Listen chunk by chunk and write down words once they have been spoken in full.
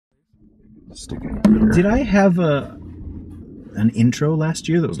Stick it. Did I have an intro last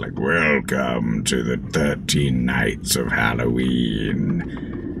year that was like, welcome to the 13 nights of Halloween?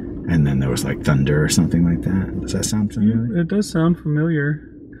 And then there was like thunder or something like that. Does that sound familiar? It does sound familiar.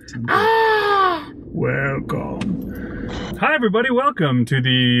 Welcome. Hi, everybody. Welcome to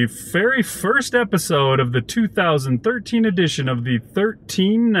the very first episode of the 2013 edition of the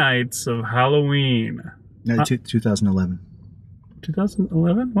 13 Nights of Halloween. 2011.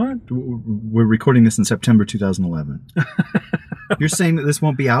 2011? What? We're recording this in September 2011. You're saying that this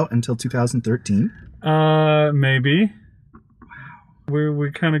won't be out until 2013? Maybe.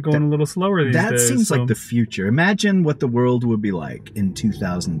 We're kind of going a little slower these days. That seems like the future. Imagine what the world would be like in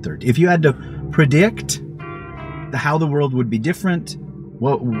 2013. If you had to predict how the world would be different,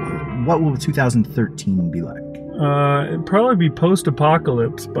 what will 2013 be like? It'd probably be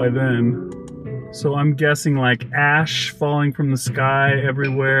post-apocalypse by then. So I'm guessing like ash falling from the sky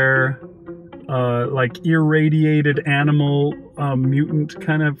everywhere, like irradiated animal, mutant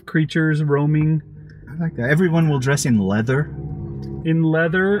kind of creatures roaming. I like that. Everyone will dress in leather. In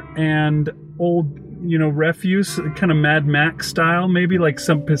leather and old, refuse, kind of Mad Max style. Maybe like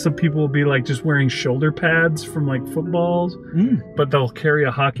some people will be like just wearing shoulder pads from like footballs, but they'll carry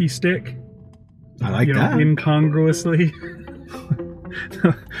a hockey stick. I like that. Incongruously.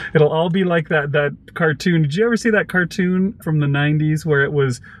 It'll all be like that cartoon. Did you ever see that cartoon from the 90s where it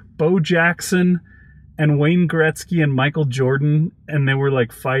was Bo Jackson and Wayne Gretzky and Michael Jordan, and they were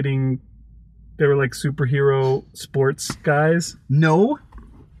like fighting? They were like superhero sports guys? No,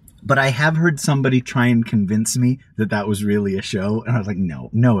 but I have heard somebody try and convince me that was really a show, and I was like,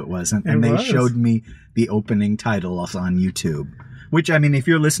 no, it wasn't. And they showed me the opening titles on YouTube, which, I mean, if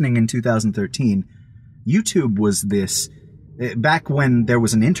you're listening in 2013, YouTube was this... Back when there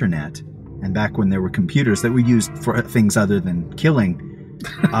was an internet and back when there were computers that were used for things other than killing,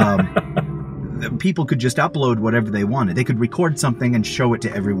 people could just upload whatever they wanted. They could record something and show it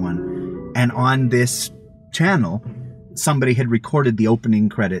to everyone. And on this channel, somebody had recorded the opening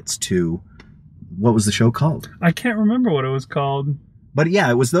credits to, what was the show called? I can't remember what it was called. But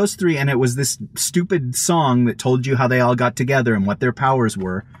yeah, it was those three, and it was this stupid song that told you how they all got together and what their powers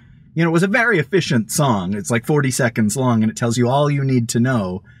were. It was a very efficient song. It's like 40 seconds long, and it tells you all you need to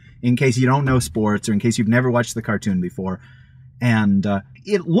know in case you don't know sports or in case you've never watched the cartoon before. And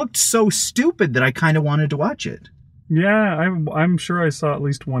it looked so stupid that I kind of wanted to watch it. Yeah, I'm sure I saw at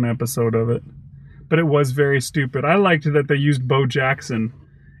least one episode of it. But it was very stupid. I liked that they used Bo Jackson.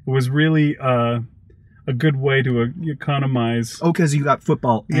 It was really a good way to economize. Oh, because you got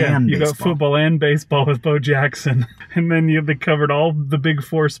football and baseball. Got football and baseball with Bo Jackson. And then they covered all the big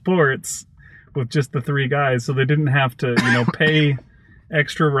four sports with just the three guys. So they didn't have to, pay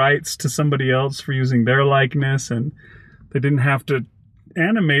extra rights to somebody else for using their likeness. And they didn't have to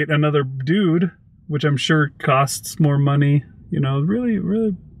animate another dude, which I'm sure costs more money. Really,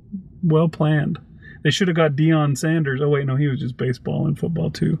 really well planned. They should have got Deion Sanders. Oh, wait, no, he was just baseball and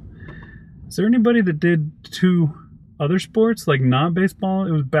football too. Is there anybody that did two other sports, like not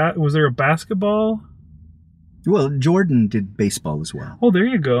baseball? Was there a basketball? Well, Jordan did baseball as well. Oh, there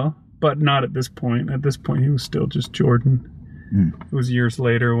you go. But not at this point. At this point, he was still just Jordan. It was years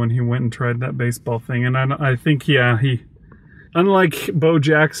later when he went and tried that baseball thing. And I think, he, unlike Bo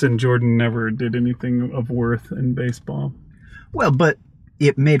Jackson, Jordan never did anything of worth in baseball. Well, but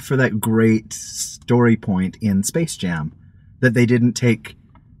it made for that great story point in Space Jam that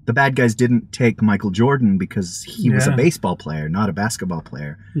the bad guys didn't take Michael Jordan because he was a baseball player, not a basketball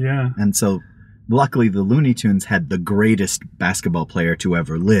player. Yeah. And so, luckily, the Looney Tunes had the greatest basketball player to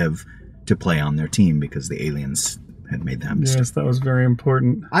ever live to play on their team because the aliens had made that mistake. Yes, that was very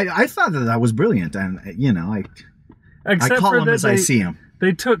important. I thought that was brilliant, and I call him as I see him.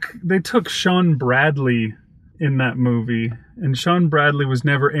 They took Sean Bradley in that movie, and Sean Bradley was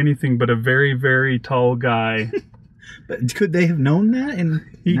never anything but a very, very tall guy. But could they have known that in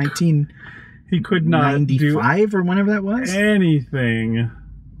 1995 or whenever that was? Anything.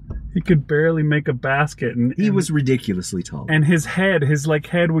 He could barely make a basket, and he was ridiculously tall. And his head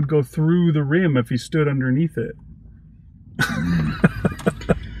would go through the rim if he stood underneath it.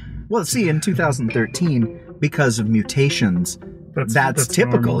 Well, see, in 2013, because of mutations, that's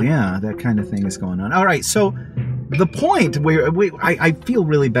typical. Normal. Yeah, that kind of thing is going on. All right, so the point where I feel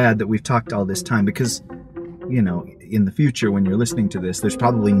really bad that we've talked all this time because, in the future when you're listening to this, there's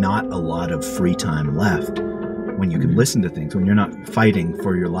probably not a lot of free time left when you can listen to things, when you're not fighing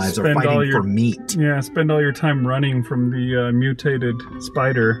for your lives or fighting for meat. Yeah, spend all your time running from the mutated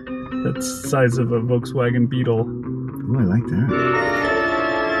spider that's the size of a Volkswagen Beetle. Oh, I like that.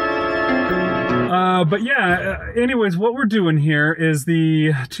 But yeah, anyways, what we're doing here is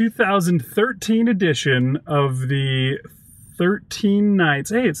the 2013 edition of the 13 Nights.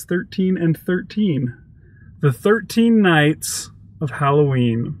 Hey, it's 13 and 13. The 13 Nights of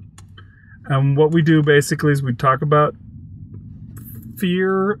Halloween. And what we do basically is we talk about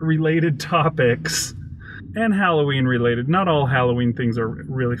fear-related topics and Halloween-related. Not all Halloween things are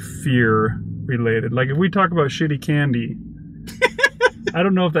really fear-related. Like if we talk about shitty candy, I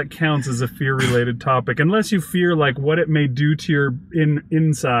don't know if that counts as a fear-related topic, unless you fear like what it may do to your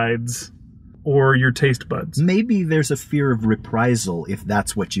insides or your taste buds. Maybe there's a fear of reprisal if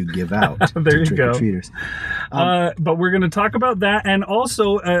that's what you give out. There you go. Trick-or-treaters. But we're going to talk about that, and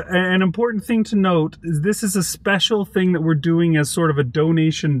also an important thing to note is this is a special thing that we're doing as sort of a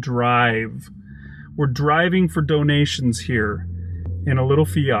donation drive. We're driving for donations here in a little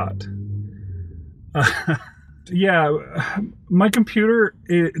Fiat. Yeah, my computer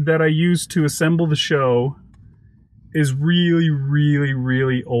that I use to assemble the show is really, really,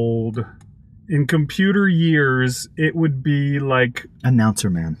 really old. In computer years, it would be like... Announcer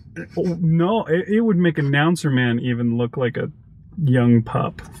man. No, it would make Announcer man even look like a young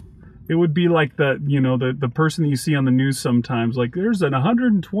pup. It would be like the person that you see on the news sometimes. Like, there's an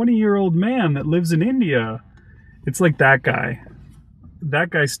 120-year-old man that lives in India. It's like that guy.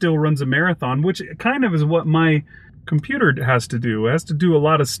 That guy still runs a marathon, which kind of is what my computer has to do. It has to do a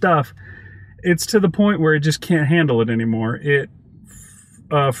lot of stuff. It's to the point where it just can't handle it anymore. It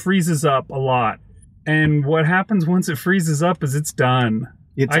freezes up a lot. And what happens once it freezes up is it's done.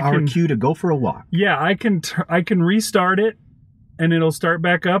 It's our cue to go for a walk. Yeah, I can restart it and it'll start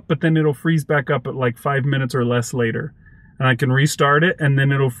back up, but then it'll freeze back up at like 5 minutes or less later. And I can restart it, and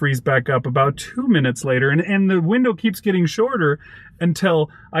then it'll freeze back up about 2 minutes later. And the window keeps getting shorter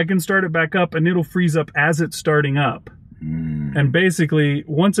until I can start it back up, and it'll freeze up as it's starting up. And basically,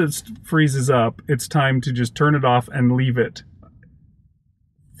 once it freezes up, it's time to just turn it off and leave it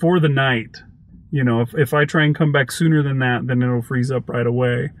for the night. You know, if I try and come back sooner than that, then it'll freeze up right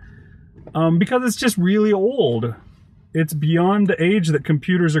away. Because it's just really old. It's beyond the age that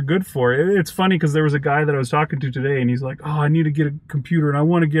computers are good for. It's funny because there was a guy that I was talking to today, and he's like, oh, I need to get a computer, and I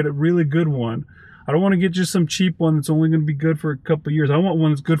want to get a really good one. I don't want to get just some cheap one that's only going to be good for a couple of years. I want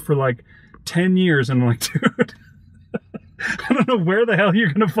one that's good for like 10 years. And I'm like, dude, I don't know where the hell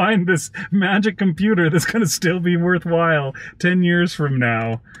you're going to find this magic computer that's going to still be worthwhile 10 years from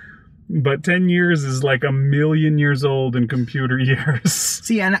now. But 10 years is like 1,000,000 years old in computer years.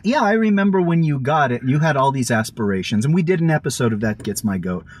 See, and yeah, I remember when you got it, you had all these aspirations, and we did an episode of That Gets My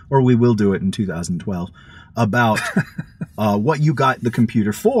Goat, or we will do it in 2012, about what you got the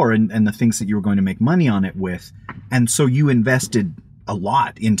computer for and the things that you were going to make money on it with. And so you invested a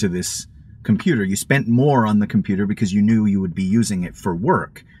lot into this computer. You spent more on the computer because you knew you would be using it for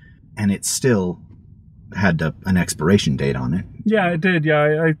work, and it still had an expiration date on it. Yeah, it did. Yeah,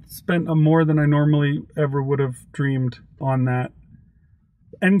 I spent more than I normally ever would have dreamed on that.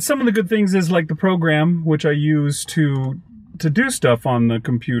 And some of the good things is like the program, which I use to do stuff on the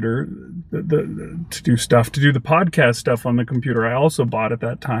computer, to do the podcast stuff on the computer. I also bought at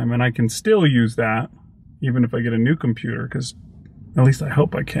that time, and I can still use that even if I get a new computer, because at least I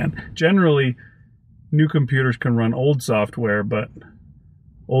hope I can. Generally, new computers can run old software, but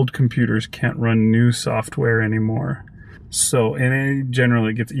old computers can't run new software anymore. So, and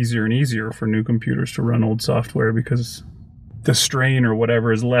generally it gets easier and easier for new computers to run old software because the strain or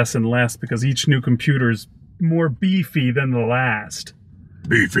whatever is less and less because each new computer is more beefy than the last.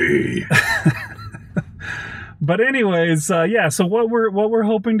 Beefy. But anyways, yeah, so what we're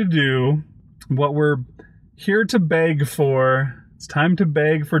hoping to do, what we're here to beg for, it's time to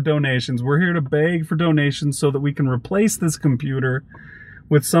beg for donations. We're here to beg for donations so that we can replace this computer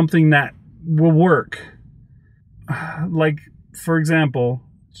with something that will work. Like, for example,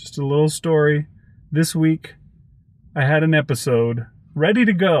 just a little story. This week, I had an episode ready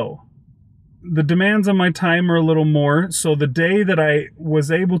to go. The demands on my time are a little more, so the day that I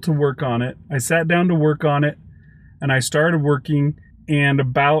was able to work on it, I sat down to work on it, and I started working, and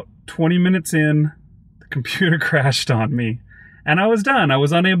about 20 minutes in, the computer crashed on me, and I was done. I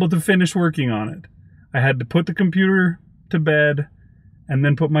was unable to finish working on it. I had to put the computer to bed, and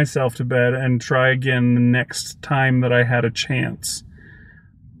then put myself to bed and try again the next time that I had a chance.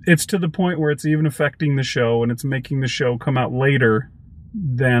 It's to the point where it's even affecting the show, and it's making the show come out later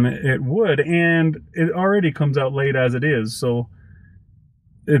than it would, and it already comes out late as it is, so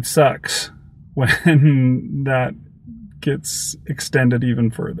it sucks when that gets extended even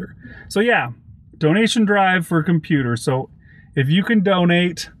further. So yeah, donation drive for a computer. So if you can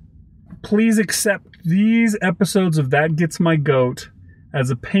donate, please accept these episodes of That Gets My Goat as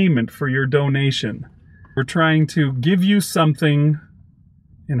a payment for your donation. We're trying to give you something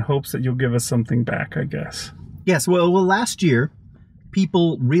in hopes that you'll give us something back, I guess. Yes, well, last year,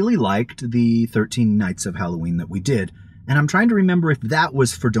 people really liked the 13 Nights of Halloween that we did. And I'm trying to remember if that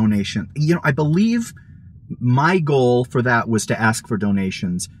was for donation. You know, I believe my goal for that was to ask for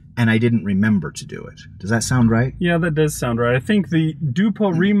donations, and I didn't remember to do it. Does that sound right? Yeah, that does sound right. I think the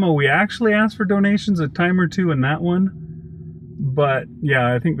Dupo Remo, we actually asked for donations a time or two in that one. But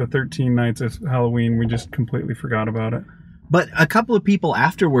yeah, I think the 13 Nights of Halloween, we just completely forgot about it. But a couple of people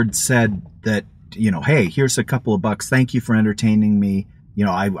afterwards said that, you know, hey, here's a couple of bucks. Thank you for entertaining me. You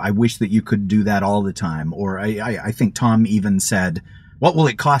know, I wish that you could do that all the time. Or I think Tom even said, what will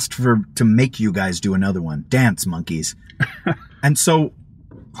it cost to make you guys do another one? Dance, monkeys. And so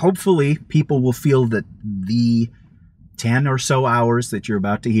hopefully people will feel that the 10 or so hours that you're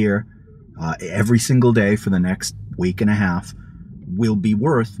about to hear every single day for the next week and a half will be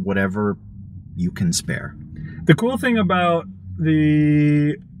worth whatever you can spare. The cool thing about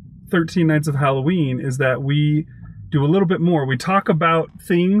the 13 Nights of Halloween is that we do a little bit more. We talk about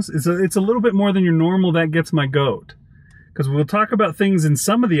things. It's a little bit more than your normal That Gets My Goat. Because we'll talk about things in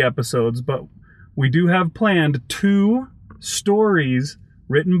some of the episodes, but we do have planned 2 stories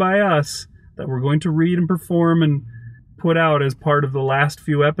written by us that we're going to read and perform and put out as part of the last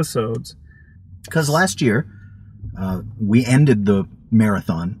few episodes. Because last year, we ended the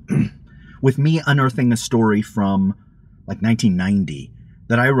marathon with me unearthing a story from like 1990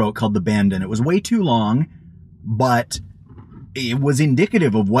 that I wrote called The Bend, and it was way too long, but it was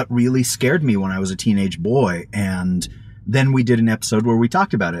indicative of what really scared me when I was a teenage boy. And then we did an episode where we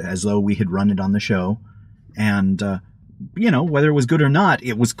talked about it as though we had run it on the show. And, you know, whether it was good or not,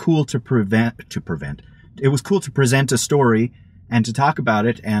 it was cool it was cool to present a story and to talk about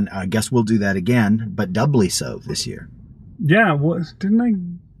it. And I guess we'll do that again, but doubly so this year. Yeah. Didn't I?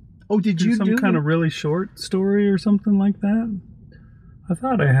 Oh, did you do some kind of really short story or something like that? I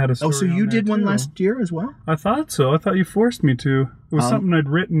thought I had a story. Oh, so you did one too. last year as well? I thought so. I thought you forced me to. It was something I'd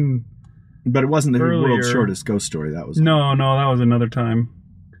written. But it wasn't the earlier. World's Shortest Ghost Story. That was No, that was another time.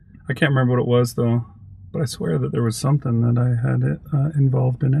 I can't remember what it was though. But I swear that there was something that I had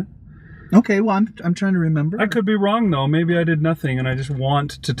involved in it. Okay, well, I'm trying to remember. I could be wrong though. Maybe I did nothing, and I just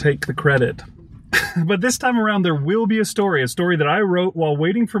want to take the credit. But this time around, there will be a story that I wrote while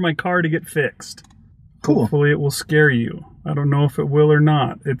waiting for my car to get fixed. Cool. Hopefully it will scare you. I don't know if it will or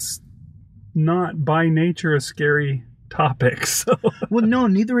not. It's not by nature a scary topic. So. Well, no,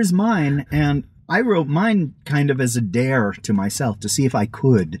 neither is mine. And I wrote mine kind of as a dare to myself to see if I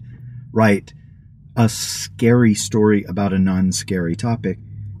could write a scary story about a non-scary topic.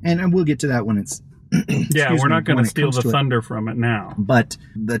 And we'll get to that when it's... Yeah, we're not going to steal the thunder from it now. But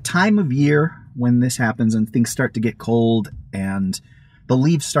the time of year when this happens and things start to get cold and the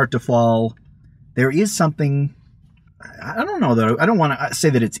leaves start to fall, there is something... I don't know, though. I don't want to say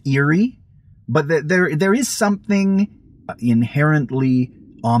that it's eerie, but there is something inherently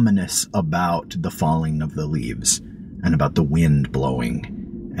ominous about the falling of the leaves and about the wind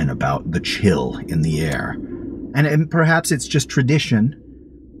blowing and about the chill in the air. And perhaps it's just tradition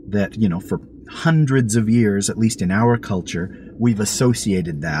that, you know, for hundreds of years, at least in our culture, we've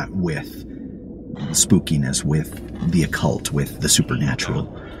associated that with spookiness, with the occult, with the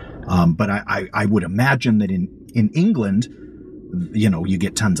supernatural. But I would imagine that in England, you know, you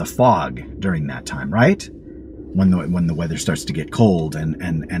get tons of fog during that time, right? When the weather starts to get cold,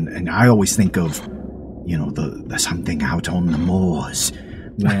 and I always think of, you know, the something out on the moors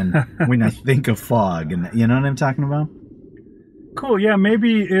when I think of fog, and you know what I'm talking about? Cool, yeah,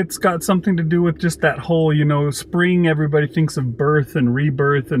 maybe it's got something to do with just that whole, you know, spring, everybody thinks of birth and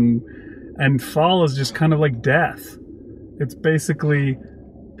rebirth, and fall is just kind of like death. It's basically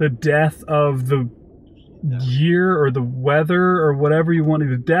the death of the year or the weather or whatever you want,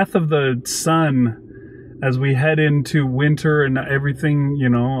 the death of the sun as we head into winter and everything, you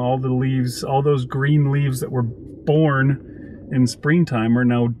know, all the leaves, all those green leaves that were born in springtime are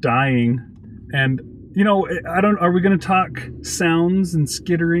now dying. And you know, are we going to talk sounds and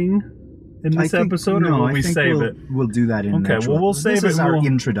skittering in this episode, or will we save it? We'll do that in okay. Well, we'll save it. This is our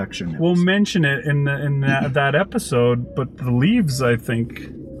introduction episode. We'll mention it in that episode. But the leaves, I think,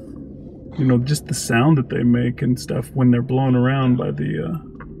 you know, just the sound that they make and stuff when they're blown around by the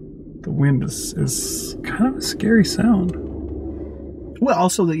wind is kind of a scary sound. Well,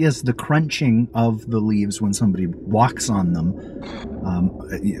 also, the crunching of the leaves when somebody walks on them,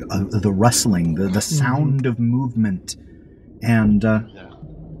 the rustling, the sound of movement. And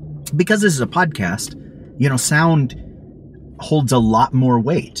because this is a podcast, you know, sound holds a lot more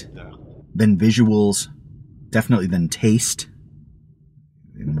weight than visuals, definitely than taste.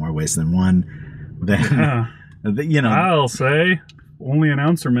 in more ways than one, then, you know. I'll say, only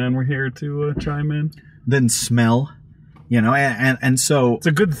announcer man, we're here to chime in. Then smell, you know, and so. It's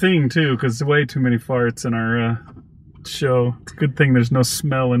a good thing, too, because way too many farts in our show. It's a good thing there's no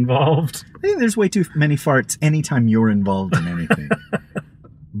smell involved. I think there's way too many farts anytime you're involved in anything.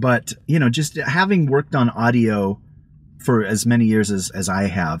 But, you know, just having worked on audio for as many years as I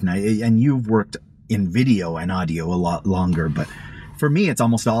have now, and you've worked in video and audio a lot longer, but for me, it's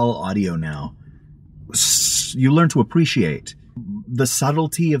almost all audio now. You learn to appreciate the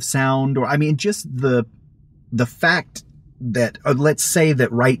subtlety of sound, or, I mean, just the fact that, let's say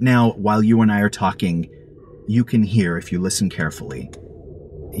that right now, while you and I are talking, you can hear, if you listen carefully,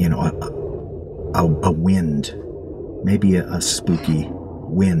 you know, a wind, maybe a spooky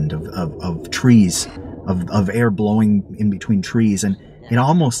wind of trees, of air blowing in between trees, and it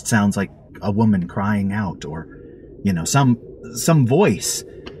almost sounds like a woman crying out, or, you know, some voice,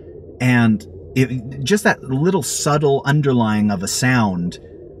 and just that little subtle underlying of a sound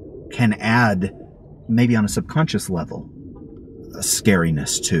can add, maybe on a subconscious level, a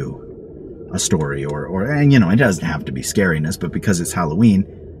scariness to a story, and, you know, it doesn't have to be scariness, but because it's Halloween,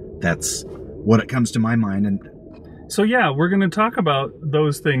 that's what it comes to my mind. And so, yeah, we're going to talk about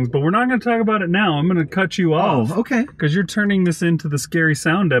those things, but we're not going to talk about it now. I'm going to cut you off. Oh, okay. Because you're turning this into the scary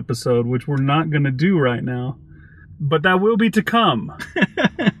sound episode, which we're not going to do right now. But that will be to come.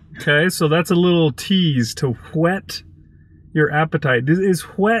 Okay, so that's a little tease to whet your appetite. Is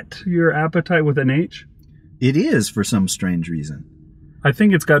whet your appetite with an H? It is, for some strange reason. I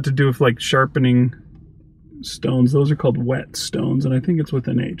think it's got to do with, like, sharpening stones. Those are called whetstones, and I think it's with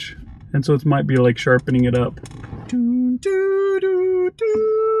an H. And so it might be like sharpening it up.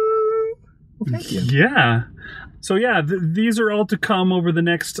 Well, thank you. Yeah. So yeah, these are all to come over the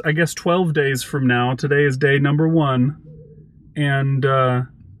next, I guess, 12 days from now. Today is day number 1. And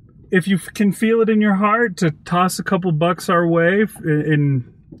if you can feel it in your heart to toss a couple bucks our way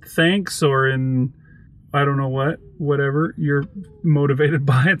in thanks, or in, I don't know whatever you're motivated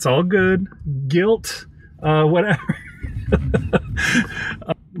by, it's all good. Guilt, whatever.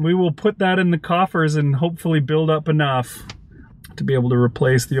 We will put that in the coffers and hopefully build up enough to be able to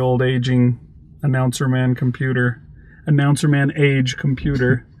replace the old aging announcer man age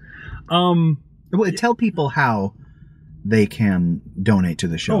computer. Well, tell people how they can donate to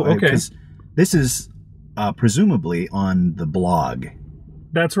the show. Oh, okay. Because this is presumably on the blog.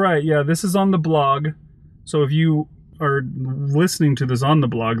 That's right. Yeah, this is on the blog. So if you are listening to this on the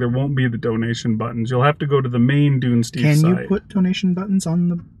blog, there won't be the donation buttons. You'll have to go to the main Dunesteef site. Can you put donation buttons on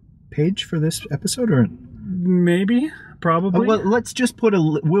the page for this episode, or maybe, probably? Well, let's just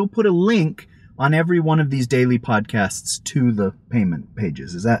we'll put a link on every one of these daily podcasts to the payment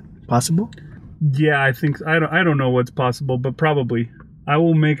pages. Is that possible? Yeah, I think I don't know what's possible, but probably. I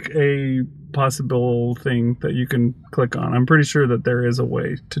will make a possible thing that you can click on. I'm pretty sure that there is a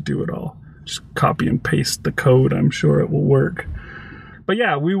way to do it all. Just copy and paste the code. I'm sure it will work. But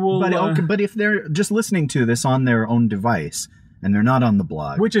yeah, we will... But if they're just listening to this on their own device and they're not on the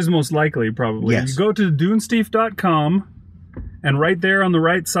blog... Which is most likely, probably. Yes. You go to dunesteef.com, and right there on the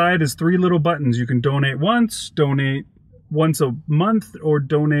right side is 3 little buttons. You can donate once a month, or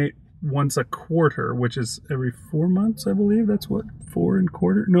donate once a quarter, which is every 4 months, I believe. That's what? 4 and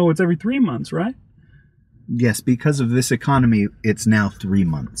quarter? No, it's every 3 months, right? Yes, because of this economy, it's now 3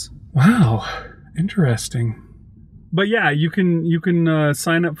 months. Wow, interesting. But yeah, you can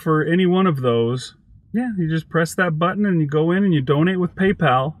sign up for any one of those. Yeah, you just press that button and you go in and you donate with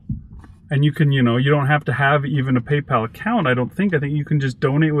PayPal. And you can, you don't have to have even a PayPal account, I don't think. I think you can just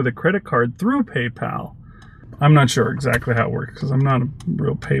donate with a credit card through PayPal. I'm not sure exactly how it works because I'm not a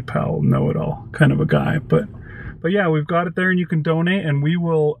real PayPal know-it-all kind of a guy. But yeah, we've got it there and you can donate, and we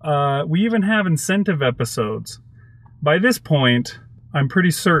will, we even have incentive episodes. By this point, I'm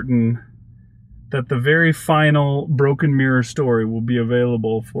pretty certain that the very final Broken Mirror story will be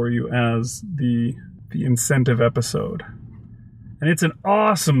available for you as the incentive episode. And it's an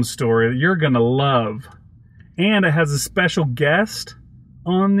awesome story that you're going to love. And it has a special guest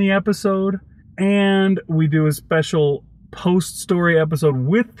on the episode. And we do a special post-story episode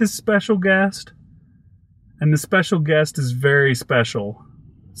with this special guest. And the special guest is very special.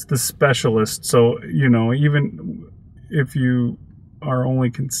 It's the specialist. So, even if you are only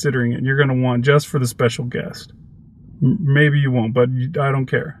considering it, you're going to want just for the special guest. Maybe you won't, but I don't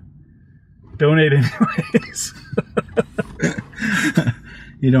care. Donate anyways.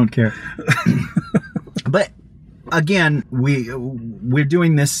 You don't care. But again, we're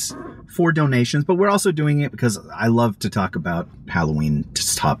doing this for donations, but we're also doing it because I love to talk about Halloween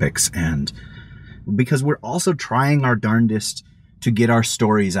topics, and because we're also trying our darndest to get our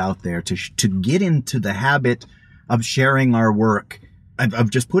stories out there, to get into the habit of sharing our work, of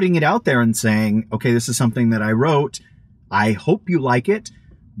just putting it out there and saying, okay, this is something that I wrote. I hope you like it,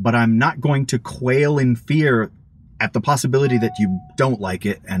 but I'm not going to quail in fear at the possibility that you don't like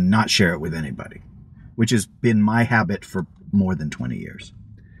it and not share it with anybody, which has been my habit for more than 20 years.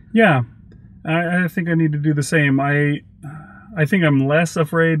 Yeah, I think I need to do the same. I think I'm less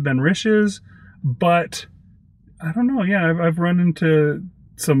afraid than Rish is, but I don't know. Yeah, I've run into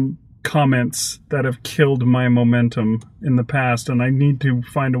some comments that have killed my momentum in the past, and I need to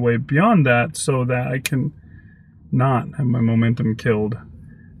find a way beyond that so that I can not have my momentum killed,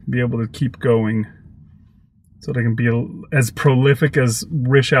 be able to keep going, so that I can be as prolific as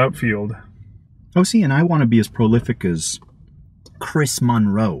Rish Outfield. Oh, see, and I want to be as prolific as Chris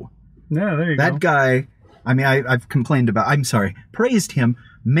Monroe. Yeah, there you go. That guy, I mean, I've praised him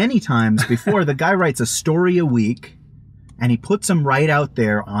many times before. The guy writes a story a week, and he puts them right out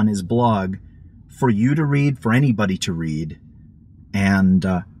there on his blog for you to read, for anybody to read. And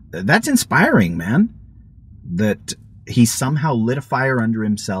that's inspiring, man. That he somehow lit a fire under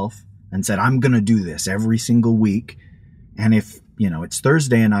himself and said, I'm going to do this every single week. And if, it's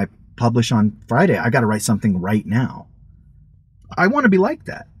Thursday and I publish on Friday, I got to write something right now. I want to be like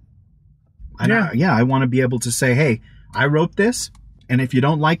that. I want to be able to say, hey, I wrote this, and if you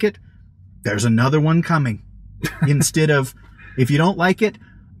don't like it, there's another one coming. Instead of, if you don't like it,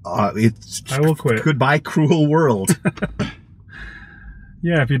 it's I will quit. Goodbye, cruel world.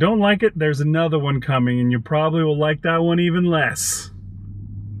 Yeah, if you don't like it, there's another one coming, and you probably will like that one even less.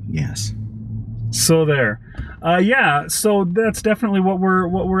 Yes. So there. So that's definitely what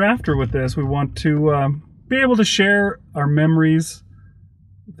we're after with this. We want to be able to share our memories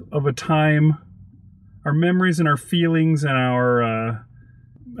of a time, our memories and our feelings and our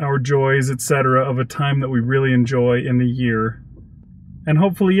joys, etc., of a time that we really enjoy in the year. And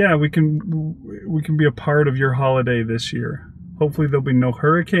hopefully, we can be a part of your holiday this year. Hopefully there'll be no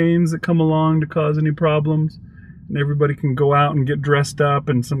hurricanes that come along to cause any problems, and everybody can go out and get dressed up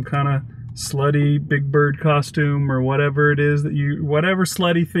in some kind of slutty Big Bird costume or whatever it is whatever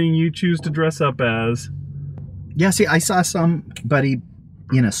slutty thing you choose to dress up as. Yeah, see, I saw somebody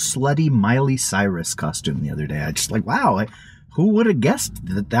in a slutty Miley Cyrus costume the other day. I just wow, who would have guessed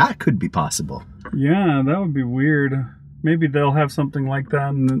that could be possible? Yeah, that would be weird. Maybe they'll have something like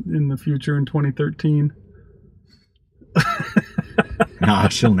that in the future in 2013. Nah,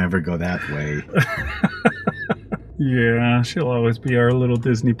 she'll never go that way. Yeah, she'll always be our little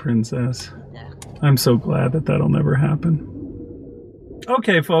Disney princess. I'm so glad that'll never happen.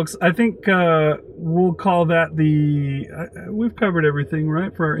 Okay, folks, I think we'll call that we've covered everything,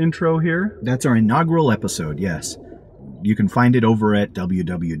 right, for our intro here? That's our inaugural episode, yes. You can find it over at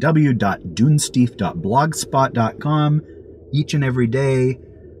www.dunesteef.blogspot.com each and every day.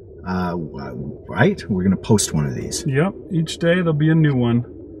 Right? We're going to post one of these. Yep. Each day there'll be a new one.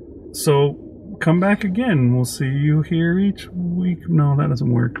 So come back again. We'll see you here each week. No, that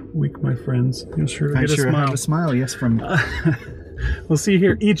doesn't work. Week, my friends. You'll sure get a smile. Have a smile, yes, from... We'll see you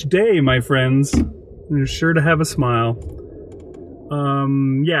here each day, my friends. You're sure to have a smile.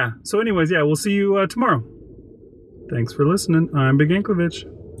 So anyways, we'll see you tomorrow. Thanks for listening. I'm Big Anklevich.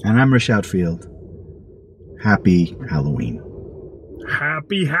 And I'm Rish Outfield. Happy Halloween.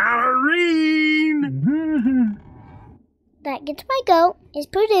 Happy Halloween! That Gets My Goat is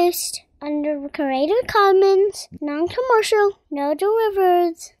produced under Creative Commons, non-commercial, no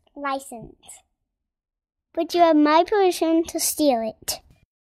derivatives license. But you have my permission to steal it.